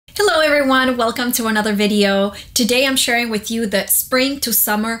Hello everyone, welcome to another video. Today I'm sharing with you the spring to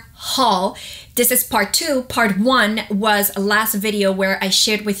summer haul. This is part 2. Part 1 was a last video where I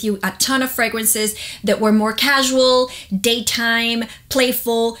shared with you a ton of fragrances that were more casual, daytime,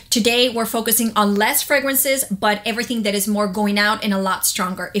 playful. Today we're focusing on less fragrances, but everything that is more going out and a lot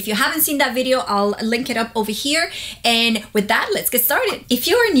stronger. If you haven't seen that video, I'll link it up over here. And with that, let's get started. If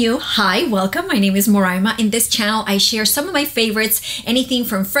you are new, hi, welcome. My name is Moraima. In this channel, I share some of my favorites, anything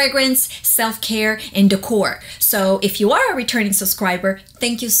from fragrance, self-care, and decor. So if you are a returning subscriber,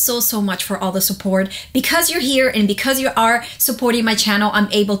 thank you so much for all the support. Because you're here and because you are supporting my channel, I'm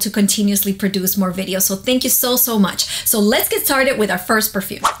able to continuously produce more videos. So thank you so much. So let's get started with our first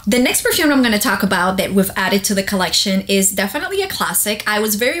perfume. The next perfume I'm going to talk about that we've added to the collection is definitely a classic. I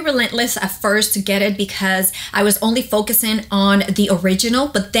was very relentless at first to get it because I was only focusing on the original,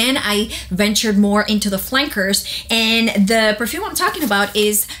 but then I ventured more into the flankers, and the perfume I'm talking about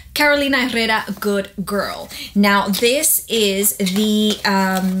is Carolina Herrera Good Girl. Now this is the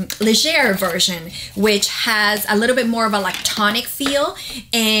Legere version, which has a little bit more of a lactonic feel,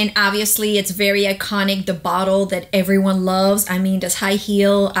 and obviously it's very iconic, the bottle that everyone loves. I mean, this high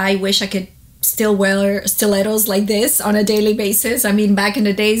heel, I wish I could still wear stilettos like this on a daily basis. I mean, back in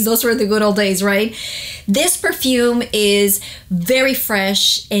the days, those were the good old days, right? This perfume is very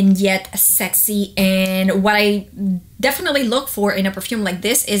fresh and yet sexy, and what I definitely look for in a perfume like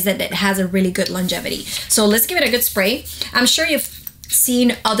this is that it has a really good longevity. So let's give it a good spray. I'm sure you've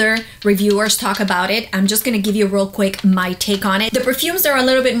seen other reviewers talk about it. I'm just gonna give you real quick my take on it. The perfumes that are a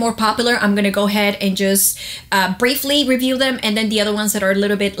little bit more popular, I'm gonna go ahead and just briefly review them, and then the other ones that are a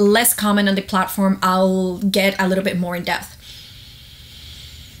little bit less common on the platform, I'll get a little bit more in depth.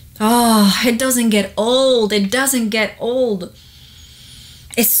 Oh, it doesn't get old. It doesn't get old.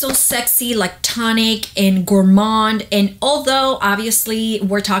 It's so sexy, like tonic and gourmand. And although obviously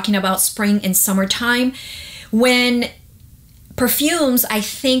we're talking about spring and summertime, when perfumes, I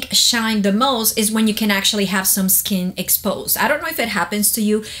think, shine the most is when you can actually have some skin exposed. I don't know if it happens to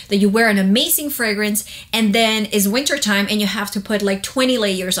you that you wear an amazing fragrance and then it's wintertime and you have to put like 20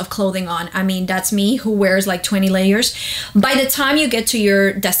 layers of clothing on. I mean, that's me who wears like 20 layers. By the time you get to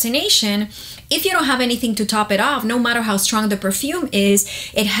your destination, if you don't have anything to top it off, no matter how strong the perfume is,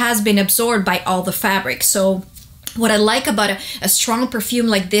 it has been absorbed by all the fabric. So what I like about a strong perfume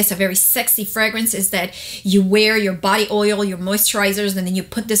like this, a very sexy fragrance, is that you wear your body oil, your moisturizers, and then you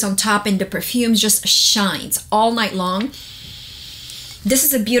put this on top and the perfume just shines all night long. This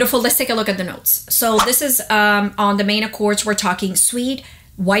is a beautiful, let's take a look at the notes. So this is on the main accords, we're talking sweet,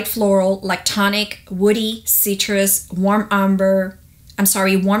 white floral, lactonic, woody, citrus, warm amber,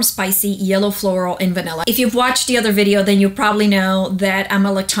 warm spicy, yellow floral, and vanilla. If you've watched the other video, then you probably know that I'm a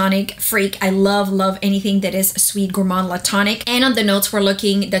lactonic freak. I love anything that is sweet, gourmand, lactonic. And on the notes, we're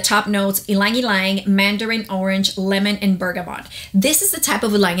looking, the top notes, ylang ylang, mandarin orange, lemon, and bergamot. This is the type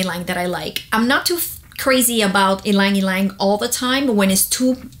of ylang ylang that I like. I'm not too crazy about ylang ylang all the time when it's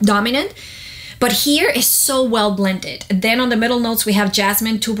too dominant, but here is so well blended. Then on the middle notes, we have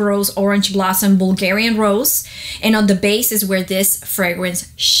jasmine, tuberose, orange blossom, Bulgarian rose. And on the base is where this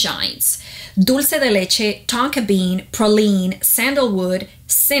fragrance shines. Dulce de leche, tonka bean, praline, sandalwood,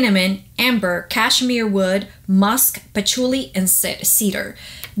 cinnamon, amber, cashmere wood, musk, patchouli, and cedar.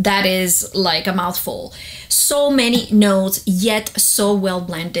 That is like a mouthful. So many notes, yet so well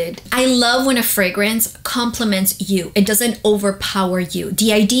blended. I love when a fragrance complements you. It doesn't overpower you.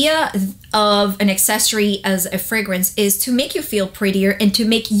 The idea of an accessory as a fragrance is to make you feel prettier and to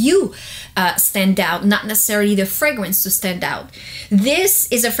make you stand out, not necessarily the fragrance to stand out. This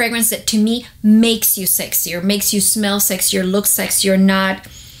is a fragrance that to me makes you sexier, makes you smell sexier, look sexier, not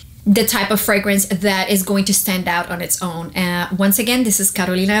the type of fragrance that is going to stand out on its own. Once again, this is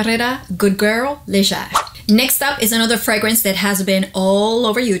Carolina Herrera Good Girl Legere. Next up is another fragrance that has been all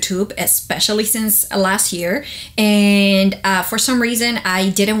over YouTube, especially since last year. And for some reason, I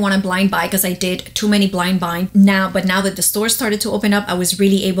didn't want to blind buy because I did too many blind buy but now that the store started to open up, I was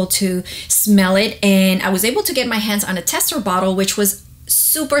really able to smell it. And I was able to get my hands on a tester bottle, which was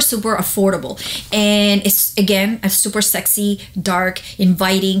super affordable, and it's again a super sexy, dark,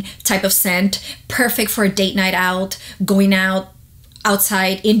 inviting type of scent, perfect for a date night out, going out,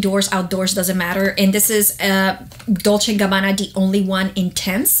 outside, indoors, outdoors, doesn't matter. And this is Dolce & Gabbana, the only one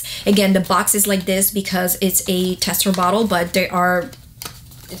intense. Again, the box is like this because it's a tester bottle, but they are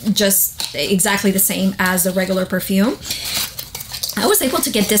just exactly the same as the regular perfume. I was able to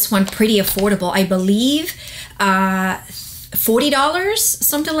get this one pretty affordable. I believe $40,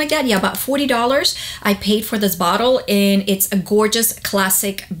 something like that. Yeah, about $40 I paid for this bottle, and it's a gorgeous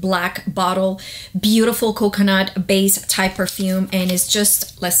classic black bottle, beautiful coconut base type perfume, and it's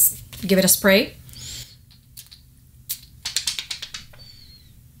just, let's give it a spray.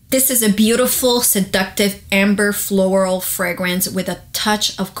 This is a beautiful, seductive amber floral fragrance with a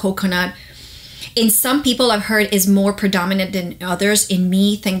touch of coconut. In some people, I've heard is more predominant than others. In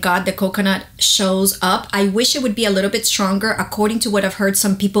me, thank God the coconut shows up. I wish it would be a little bit stronger. According to what I've heard,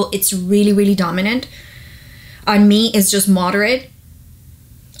 some people, it's really, really dominant. On me, it's just moderate.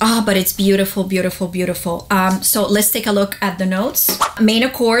 Ah, but it's beautiful, beautiful, beautiful. So let's take a look at the notes. Main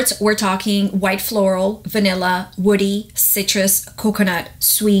accords, we're talking white floral, vanilla, woody, citrus, coconut,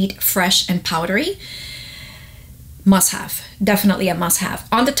 sweet, fresh, and powdery. Must have, definitely a must have.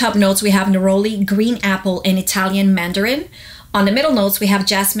 On the top notes, we have neroli, green apple, and Italian mandarin. On the middle notes, we have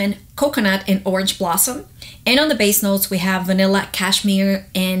jasmine, coconut, and orange blossom. And on the base notes, we have vanilla, cashmere,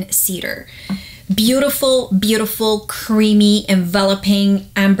 and cedar. Beautiful, beautiful, creamy, enveloping,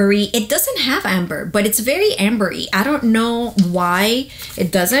 ambery. It doesn't have amber, but it's very ambery. I don't know why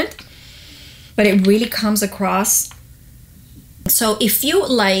it doesn't, but it really comes across. So if you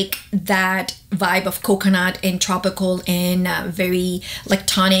like that vibe of coconut and tropical and very like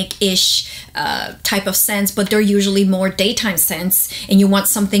tonic-ish type of scents, but they're usually more daytime scents, and you want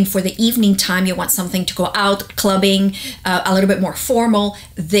something for the evening time, you want something to go out clubbing, a little bit more formal,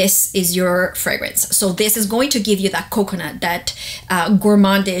 this is your fragrance. So this is going to give you that coconut, that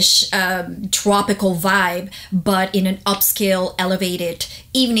gourmandish tropical vibe, but in an upscale, elevated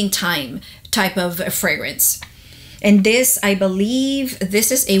evening time type of fragrance. And this, I believe,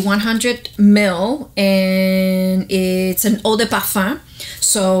 this is a 100 ml, and it's an eau de parfum.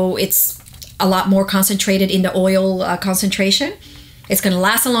 So it's a lot more concentrated in the oil concentration. It's gonna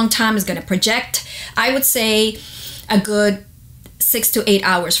last a long time, it's gonna project. I would say a good 6 to 8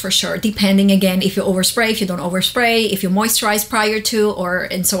 hours for sure, depending again, if you overspray, if you don't overspray, if you moisturize prior to, or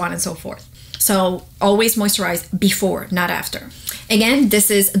and so on and so forth. So always moisturize before, not after. Again, this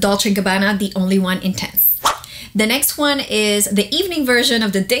is Dolce & Gabbana, the only one intense. The next one is the evening version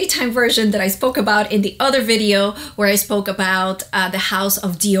of the daytime version that I spoke about in the other video, where I spoke about the house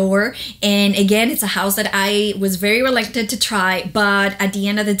of Dior. And again, it's a house that I was very reluctant to try, but at the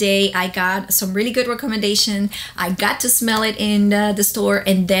end of the day, I got some really good recommendation. I got to smell it in the store,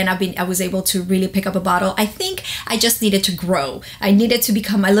 and then I was able to really pick up a bottle. I think I just needed to grow. I needed to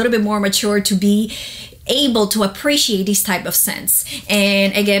become a little bit more mature to be able to appreciate these type of scents.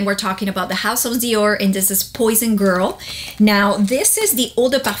 And again, we're talking about the House of Dior, and this is Poison Girl. Now, this is the eau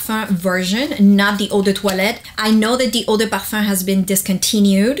de parfum version, not the eau de toilette. I know that the eau de parfum has been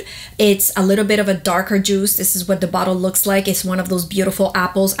discontinued. It's a little bit of a darker juice. This is what the bottle looks like. It's one of those beautiful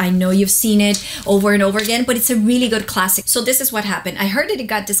apples. I know you've seen it over and over again, but it's a really good classic. So this is what happened. I heard that it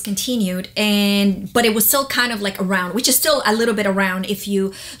got discontinued, but it was still kind of like around, which is still a little bit around if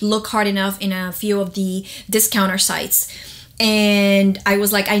you look hard enough in a few of the discounter sites. And I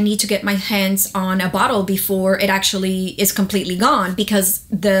was like, I need to get my hands on a bottle before it actually is completely gone, because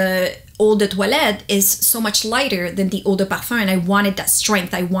the eau de toilette is so much lighter than the eau de parfum, and I wanted that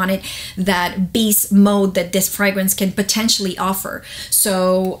strength. I wanted that beast mode that this fragrance can potentially offer.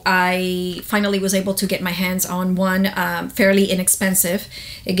 So I finally was able to get my hands on one, fairly inexpensive.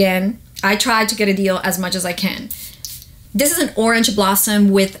 Again, I tried to get a deal as much as I can. This is an orange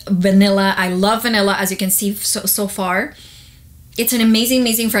blossom with vanilla. I love vanilla, as you can see so far. It's an amazing,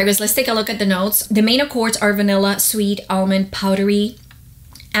 amazing fragrance. Let's take a look at the notes. The main accords are vanilla, sweet, almond, powdery,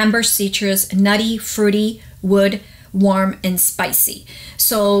 amber, citrus, nutty, fruity, wood, warm, and spicy.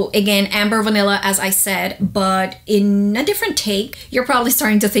 So again, amber, vanilla, as I said, but in a different take. You're probably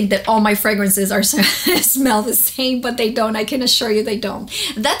starting to think that all my fragrances are smell the same, but they don't. I can assure you they don't.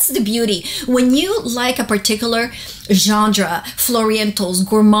 That's the beauty. When you like a particular genre, florientals,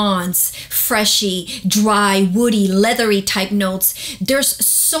 gourmands, freshy, dry, woody, leathery type notes, there's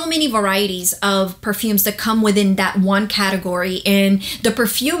so many varieties of perfumes that come within that one category, and the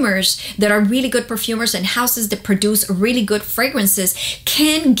perfumers that are really good perfumers and houses that produce really good fragrances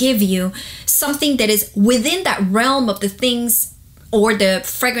can give you something that is within that realm of the things or the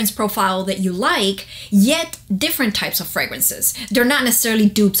fragrance profile that you like, yet different types of fragrances. They're not necessarily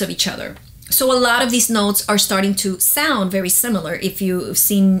dupes of each other. So a lot of these notes are starting to sound very similar if you've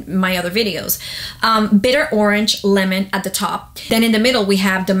seen my other videos. Bitter orange, lemon at the top. Then in the middle, we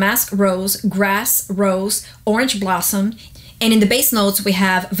have damask rose, grass rose, orange blossom. And in the base notes, we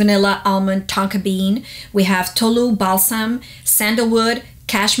have vanilla, almond, tonka bean. We have tolu, balsam, sandalwood,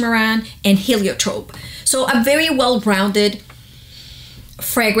 cashmere, and heliotrope. So a very well-rounded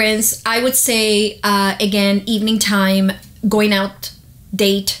fragrance. I would say, again, evening time, going out,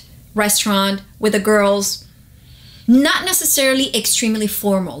 date, restaurant with the girls. Not necessarily extremely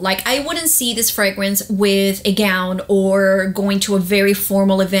formal. Like, I wouldn't see this fragrance with a gown or going to a very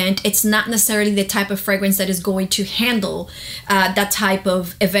formal event. It's not necessarily the type of fragrance that is going to handle that type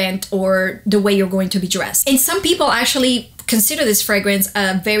of event or the way you're going to be dressed. And some people actually consider this fragrance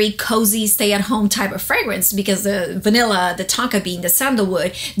a very cozy, stay-at-home type of fragrance because the vanilla, the tonka bean, the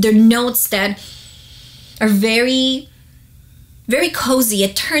sandalwood, they're notes that are very cozy.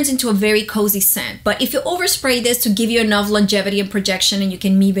 It turns into a very cozy scent. But if you overspray this to give you enough longevity and projection, and you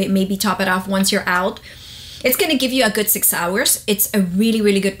can maybe top it off once you're out, it's going to give you a good 6 hours. It's a really,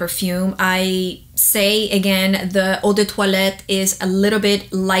 really good perfume. I say again, the eau de toilette is a little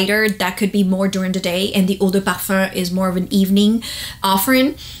bit lighter. That could be more during the day, and the eau de parfum is more of an evening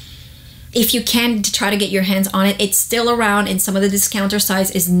offering. If you can try to get your hands on it, it's still around in some of the discounter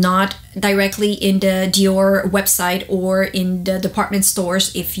sites. Is not directly in the Dior website or in the department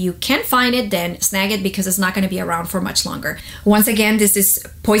stores. If you can find it, then snag it because it's not going to be around for much longer. Once again, this is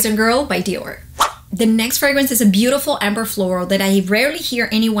Poison Girl by Dior. The next fragrance is a beautiful amber floral that I rarely hear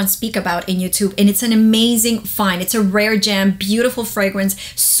anyone speak about in YouTube, and it's an amazing find. It's a rare gem, beautiful fragrance,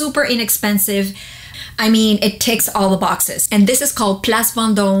 super inexpensive. I mean, it ticks all the boxes. And this is called Place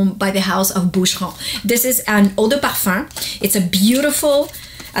Vendome by the house of Boucheron. This is an eau de parfum. It's a beautiful,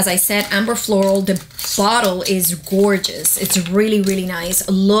 as I said, amber floral. The bottle is gorgeous. It's really, really nice.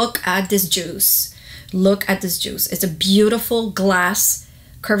 Look at this juice. Look at this juice. It's a beautiful glass,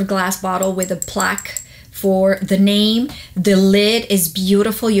 curved glass bottle with a plaque for the name. The lid is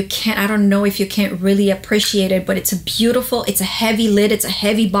beautiful. I don't know if you can't really appreciate it, but it's a heavy lid. It's a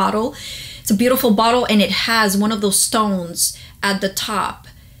heavy bottle. It's a beautiful bottle, and it has one of those stones at the top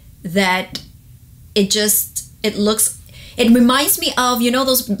that it reminds me of, you know,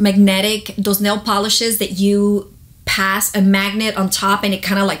 those nail polishes that you pass a magnet on top and it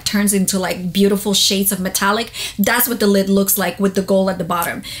kind of like turns into like beautiful shades of metallic. That's what the lid looks like with the gold at the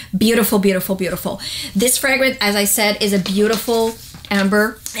bottom. Beautiful, beautiful, beautiful. This fragrance, as I said, is a beautiful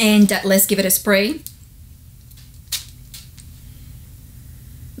amber, and let's give it a spray.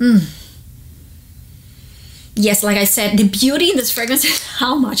 Yes, like I said, the beauty in this fragrance is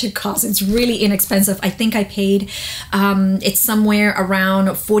how much it costs. It's really inexpensive. I think I paid, it's somewhere around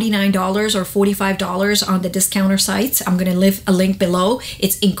 $49 or $45 on the discounter sites. I'm going to leave a link below.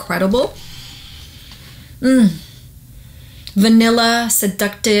 It's incredible. Vanilla,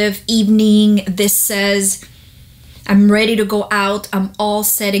 seductive, evening. This says, I'm ready to go out. I'm all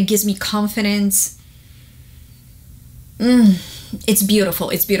set. It gives me confidence. It's beautiful.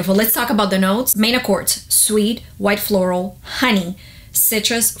 It's beautiful. Let's talk about the notes. Main accords: sweet, white floral, honey,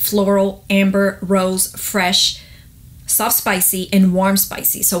 citrus, floral, amber, rose, fresh, soft spicy, and warm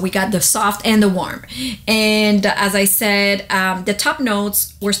spicy. So we got the soft and the warm. And as I said, the top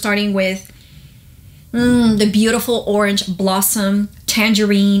notes, we're starting with the beautiful orange blossom,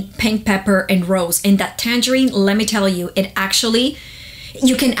 tangerine, pink pepper, and rose. And that tangerine, let me tell you,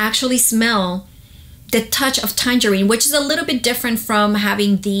 you can actually smell the touch of tangerine, which is a little bit different from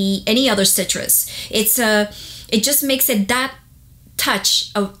having any other citrus. It just makes it that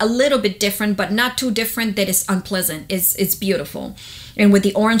touch of a little bit different, but not too different that it's unpleasant. It's beautiful. And with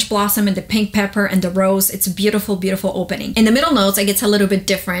the orange blossom and the pink pepper and the rose, it's a beautiful, beautiful opening. In the middle notes, it gets a little bit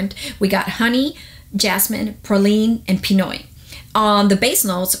different. We got honey, jasmine, praline, and pinot. On the base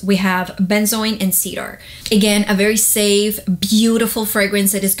notes, we have benzoin and cedar. Again, a very safe, beautiful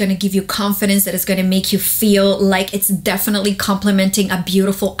fragrance that is going to give you confidence, that is going to make you feel like it's definitely complementing a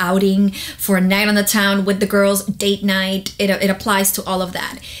beautiful outing for a night on the town with the girls, date night. It applies to all of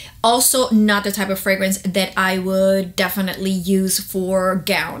that. Also, not the type of fragrance that I would definitely use for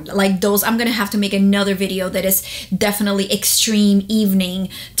gown. Like those, I'm going to have to make another video that is definitely extreme evening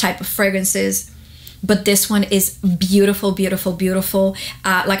type of fragrances. But this one is beautiful, beautiful, beautiful.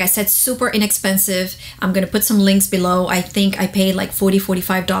 Like I said, super inexpensive. I'm going to put some links below. I think I paid like $40,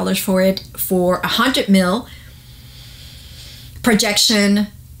 $45 for it for 100 ml. Projection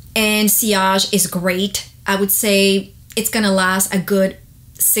and sillage is great. I would say it's going to last a good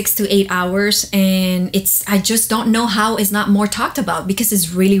 6 to 8 hours. And I just don't know how it's not more talked about because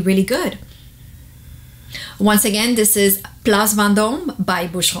it's really, really good. Once again, this is Place Vendome by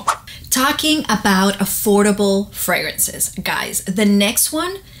Boucheron. Talking about affordable fragrances, guys, the next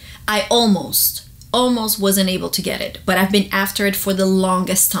one, I almost wasn't able to get it, but I've been after it for the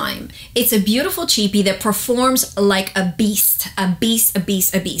longest time. It's a beautiful cheapie that performs like a beast, a beast, a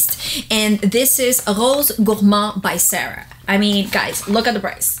beast, a beast. And this is Rose Gourmand by Zara. I mean, guys, look at the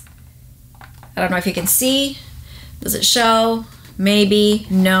price. I don't know if you can see. Does it show? Maybe,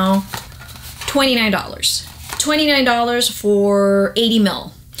 no. $29. $29 for 80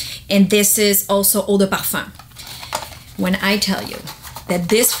 ml. And this is also Eau de Parfum. When I tell you that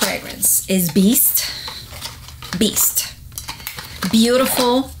this fragrance is beast,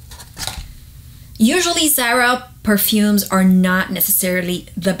 beautiful. Usually Zara perfumes are not necessarily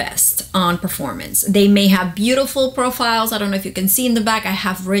the best on performance. They may have beautiful profiles. I don't know if you can see in the back, I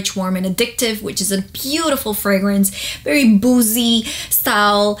have Rich, Warm, and Addictive, which is a beautiful fragrance, very boozy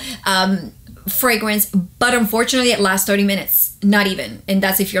style fragrance, but unfortunately it lasts 30 minutes, not even, and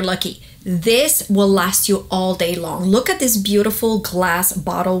that's if you're lucky. This will last you all day long. Look at this beautiful glass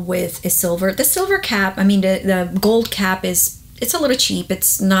bottle with the silver cap. I mean, the gold cap it's a little cheap.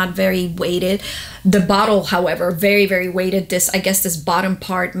 It's not very weighted. The bottle, however, very, very weighted. I guess this bottom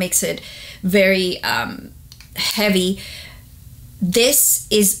part makes it very heavy. This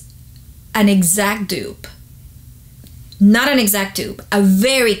is an exact dupe. Not an exact dupe, a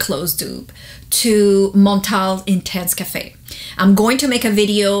very close dupe to Montal's Intense Cafe. I'm going to make a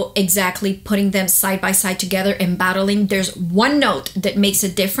video exactly putting them side by side together and battling. There's one note that makes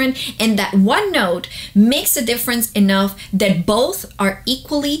it different, and that one note makes a difference enough that both are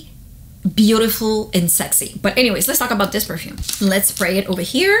equally beautiful and sexy. But anyways, let's talk about this perfume. Let's spray it over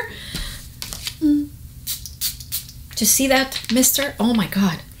here. To see that, mister? Oh my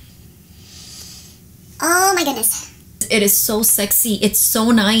God. Oh my goodness. It is so sexy. It's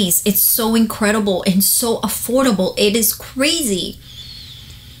so nice. It's so incredible and so affordable. It is crazy.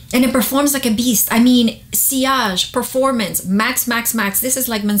 And it performs like a beast. I mean, sillage, performance, max. This is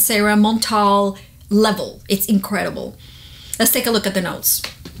like Mancera, Montal level. It's incredible. Let's take a look at the notes.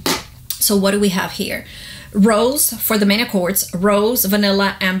 So what do we have here? Rose for the main accords. Rose,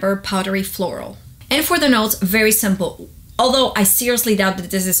 vanilla, amber, powdery, floral. And for the notes, very simple. Although I seriously doubt that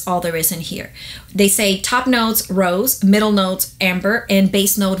this is all there is in here. They say top notes, rose, middle notes, amber, and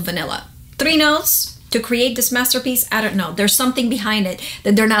base note, vanilla. 3 notes to create this masterpiece. I don't know. There's something behind it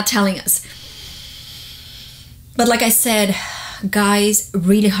that they're not telling us. But like I said, guys,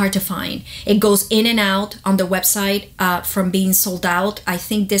 really hard to find. It goes in and out on the website from being sold out. I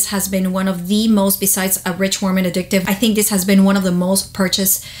think this has been one of the most, besides a Rich, Warm, and Addictive, I think this has been one of the most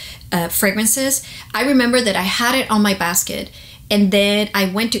purchased fragrances. I remember that I had it on my basket, and then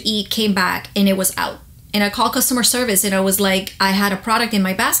I went to eat, came back, and it was out. And I called customer service and I was like, I had a product in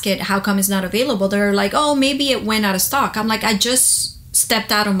my basket. How come it's not available? They're like, oh, maybe it went out of stock. I'm like, I just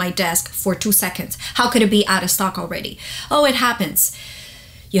stepped out of my desk for 2 seconds. How could it be out of stock already? Oh, it happens.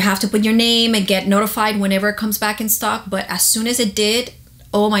 You have to put your name and get notified whenever it comes back in stock. But as soon as it did,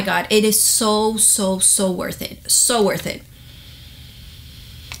 oh my God, it is so worth it. So worth it.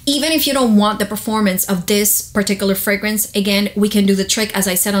 Even if you don't want the performance of this particular fragrance, again, we can do the trick. As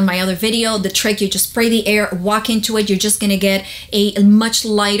I said on my other video, the trick, you just spray the air, walk into it. You're just gonna get a much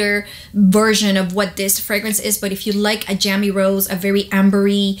lighter version of what this fragrance is. But if you like a jammy rose, a very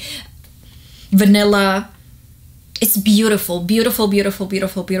ambery vanilla, it's beautiful, beautiful.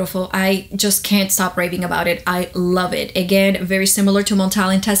 I just can't stop raving about it. I love it. Again, very similar to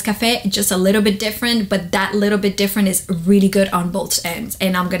Montal Intense Cafe, just a little bit different, but that little bit different is really good on both ends.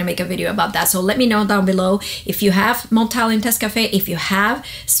 And I'm gonna make a video about that. So let me know down below if you have Montal Intense Cafe, if you have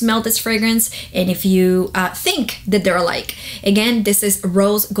smelled this fragrance, and if you think that they're alike. Again, this is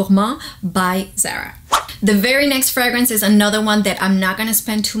Rose Gourmand by Zara. The very next fragrance is another one that I'm not gonna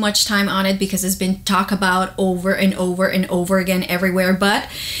spend too much time on it because it's been talked about over and over again everywhere, but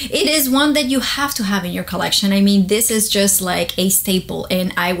it is one that you have to have in your collection. I mean, this is just like a staple,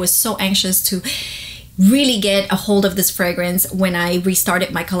 and I was so anxious to really get a hold of this fragrance when I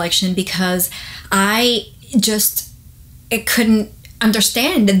restarted my collection because I couldn't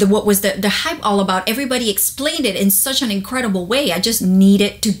understand what was the hype all about. Everybody explained it in such an incredible way. I just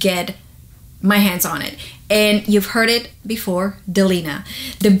needed to get my hands on it. And you've heard it before, Delina.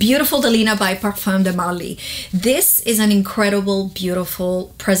 The beautiful Delina by Parfums de Marly. This is an incredible,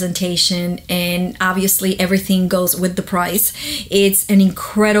 beautiful presentation, and obviously everything goes with the price. It's an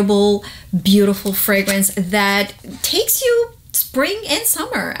incredible, beautiful fragrance that takes you spring and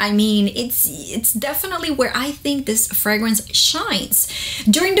summer. I mean, it's definitely where I think this fragrance shines.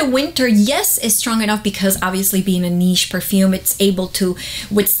 During the winter, yes, it's strong enough because obviously being a niche perfume, it's able to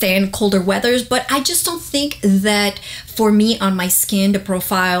withstand colder weathers, but I just don't think that for me on my skin, the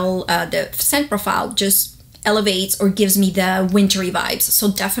profile, the scent profile just elevates or gives me the wintry vibes. So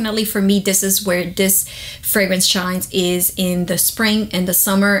definitely for me, this is where this fragrance shines, is in the spring and the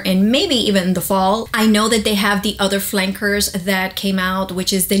summer and maybe even the fall. I know that they have the other flankers that came out,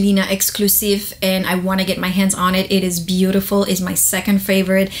 which is Delina exclusive, and I want to get my hands on it. It is beautiful. It's my second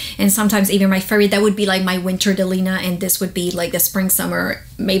favorite, and sometimes even my favorite. That would be like my winter Delina, and this would be like the spring summer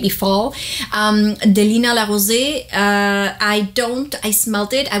maybe fall. Delina La Rosée, I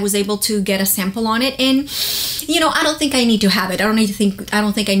smelled it. I was able to get a sample on it, and you know, I don't think I need to have it. I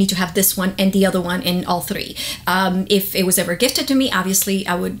don't think I need to have this one and the other one and all three. If it was ever gifted to me, obviously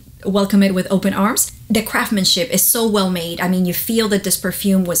I would welcome it with open arms. The craftsmanship is so well made. I mean, you feel that this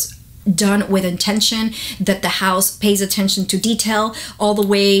perfume was done with intention, that the house pays attention to detail, all the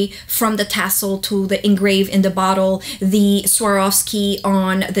way from the tassel to the engrave in the bottle, the Swarovski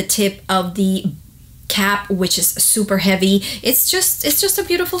on the tip of the cap, which is super heavy. It's just a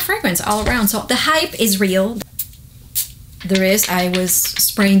beautiful fragrance all around. So the hype is real. I was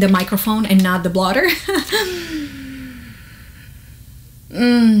spraying the microphone and not the blotter.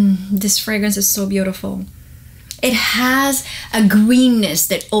 This fragrance is so beautiful. It has a greenness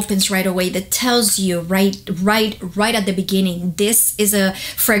that opens right away, that tells you right at the beginning, this is a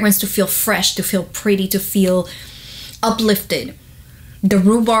fragrance to feel fresh, to feel pretty, to feel uplifted. The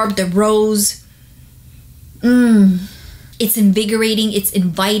rhubarb, the rose, it's invigorating, it's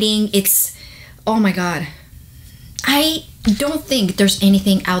inviting, it's, oh my God. I don't think there's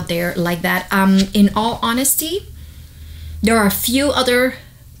anything out there like that. In all honesty, there are a few other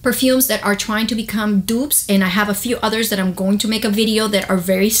perfumes that are trying to become dupes, and I have a few others that I'm going to make a video that are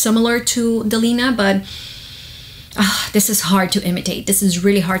very similar to Delina, but this is hard to imitate. This is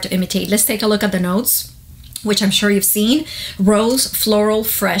really hard to imitate. Let's take a look at the notes, which I'm sure you've seen. Rose, floral,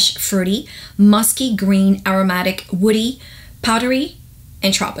 fresh, fruity, musky, green, aromatic, woody, powdery,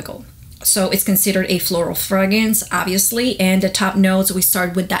 and tropical. So it's considered a floral fragrance, obviously. And the top notes, we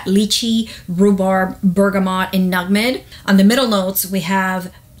start with that lychee, rhubarb, bergamot, and nutmeg. On the middle notes, we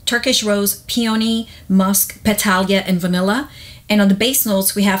have Turkish rose, peony, musk, petalia, and vanilla. And on the base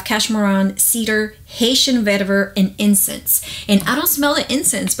notes, we have cashmere, cedar, Haitian vetiver, and incense. And I don't smell the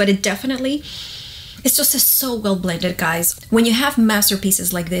incense, but it definitely, it's just so well blended, guys. When you have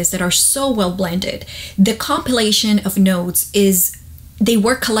masterpieces like this that are so well blended, the compilation of notes is, they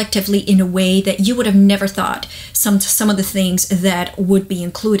work collectively in a way that you would have never thought some of the things that would be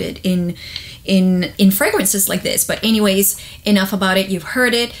included in fragrances like this. But anyways, enough about it. You've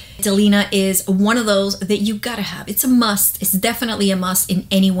heard it. Delina is one of those that you gotta have. It's a must. It's definitely a must in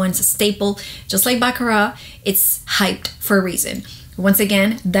anyone's staple. Just like Baccarat, it's hyped for a reason. Once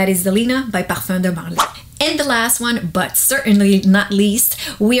again, that is Delina by Parfums de Marly. And the last one, but certainly not least,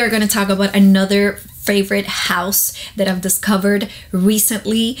 we are going to talk about another favorite house that I've discovered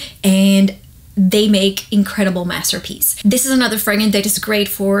recently, and they make incredible masterpiece. This is another fragrance that is great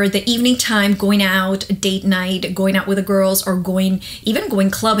for the evening time, going out, date night, going out with the girls, or even going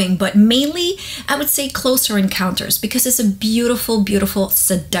clubbing, but mainly I would say closer encounters, because it's a beautiful, beautiful,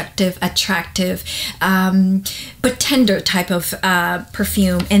 seductive, attractive, but tender type of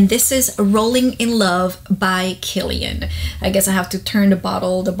perfume. And this is Rolling in Love by Kilian. I guess I have to turn the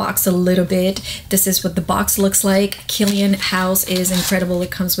box a little bit. This is what the box looks like. Kilian house is incredible.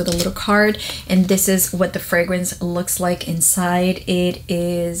 It comes with a little card, and this is what the fragrance looks like inside. It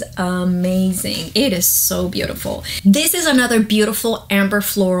is amazing. It is so beautiful. This is another beautiful amber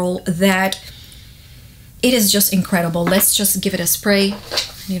floral that it is just incredible. Let's just give it a spray. I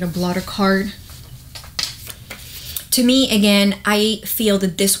need a blotter card. To me, again, I feel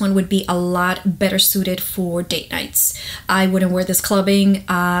that this one would be a lot better suited for date nights. I wouldn't wear this clubbing.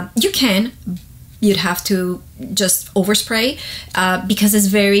 You can. You'd have to just overspray because it's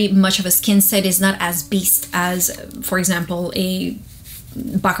very much of a skin set. It's not as beast as, for example, a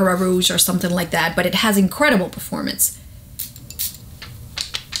Baccarat Rouge or something like that, but it has incredible performance.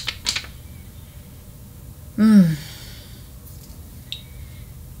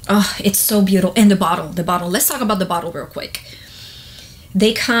 Oh, it's so beautiful. And the bottle. Let's talk about the bottle real quick.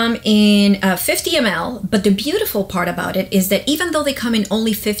 They come in 50 ml, but the beautiful part about it is that even though they come in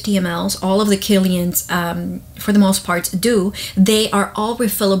only 50 mLs, all of the Kilians, for the most part, do, they are all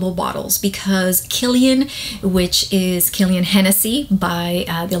refillable bottles, because Kilian, which is Kilian Hennessy by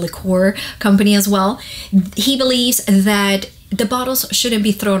the liqueur company as well, he believes that the bottles shouldn't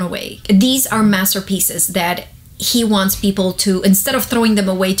be thrown away. These are masterpieces that he wants people to, instead of throwing them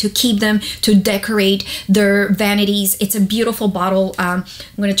away, to keep them, to decorate their vanities. It's a beautiful bottle. I'm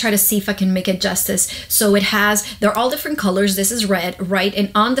gonna try to see if I can make it justice. So it has, they're all different colors. This is red, right? And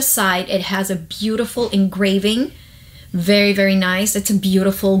on the side, it has a beautiful engraving. Very, very nice. It's a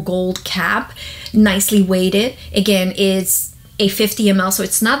beautiful gold cap, nicely weighted. Again, it's a 50 ml, so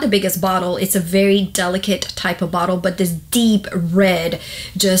it's not the biggest bottle. It's a very delicate type of bottle, but this deep red,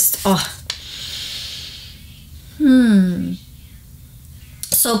 just, oh.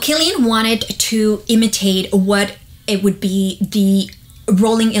 So Kilian wanted to imitate what it would be the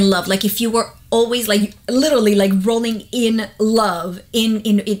Rolling in Love. Like if you were always like literally like rolling in love, in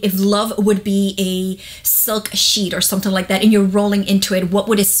if love would be a silk sheet or something like that, and you're rolling into it, what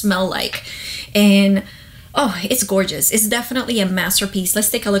would it smell like? And oh, it's gorgeous. It's definitely a masterpiece. Let's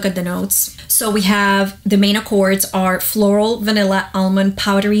take a look at the notes. So we have the main accords are floral, vanilla, almond,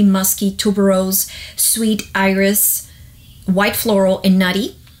 powdery, musky, tuberose, sweet, iris, white floral, and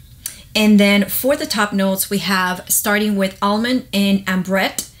nutty. And then for the top notes, we have starting with almond and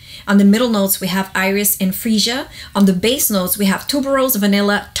ambrette. On the middle notes, we have iris and freesia. On the base notes, we have tuberose,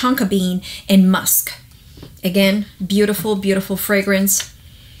 vanilla, tonka bean, and musk. Again, beautiful, beautiful fragrance.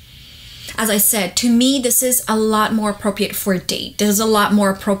 As I said, to me, this is a lot more appropriate for a date. This is a lot more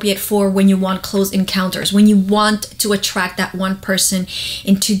appropriate for when you want close encounters, when you want to attract that one person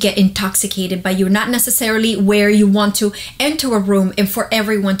and to get intoxicated by you, not necessarily where you want to enter a room and for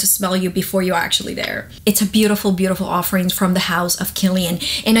everyone to smell you before you're actually there. It's a beautiful, beautiful offering from the house of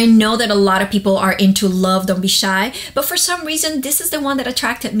Kilian. And I know that a lot of people are into Love, Don't Be Shy, but for some reason, this is the one that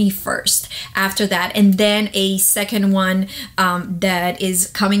attracted me first after that. And then a second one that is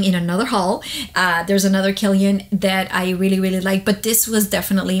coming in another haul. There's another Kilian that I really, really like, but this was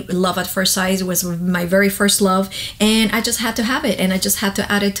definitely love at first sight. It was my very first love, and I just had to have it, and I just had to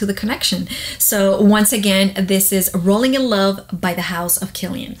add it to the collection. So once again, this is Rolling in Love by the House of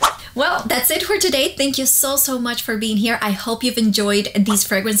Kilian. Well, that's it for today. Thank you so, so much for being here. I hope you've enjoyed these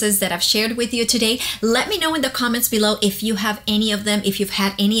fragrances that I've shared with you today. Let me know in the comments below if you have any of them, if you've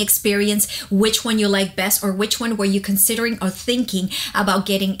had any experience, which one you like best, or which one were you considering or thinking about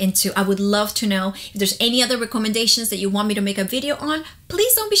getting into. I would love to know. If there's any other recommendations that you want me to make a video on,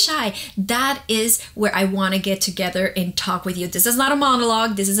 please don't be shy. That is where I want to get together and talk with you. This is not a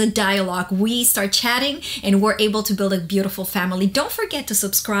monologue. This is a dialogue. We start chatting and we're able to build a beautiful family. Don't forget to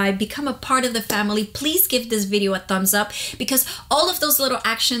subscribe, become a part of the family. Please give this video a thumbs up, because all of those little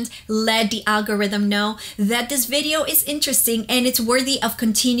actions let the algorithm know that this video is interesting and it's worthy of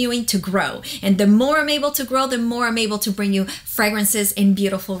continuing to grow. And the more I'm able to grow, the more I'm able to bring you fragrances and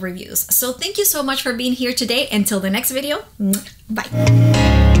beautiful reviews. So thank you so much for being here today. Until the next video, bye.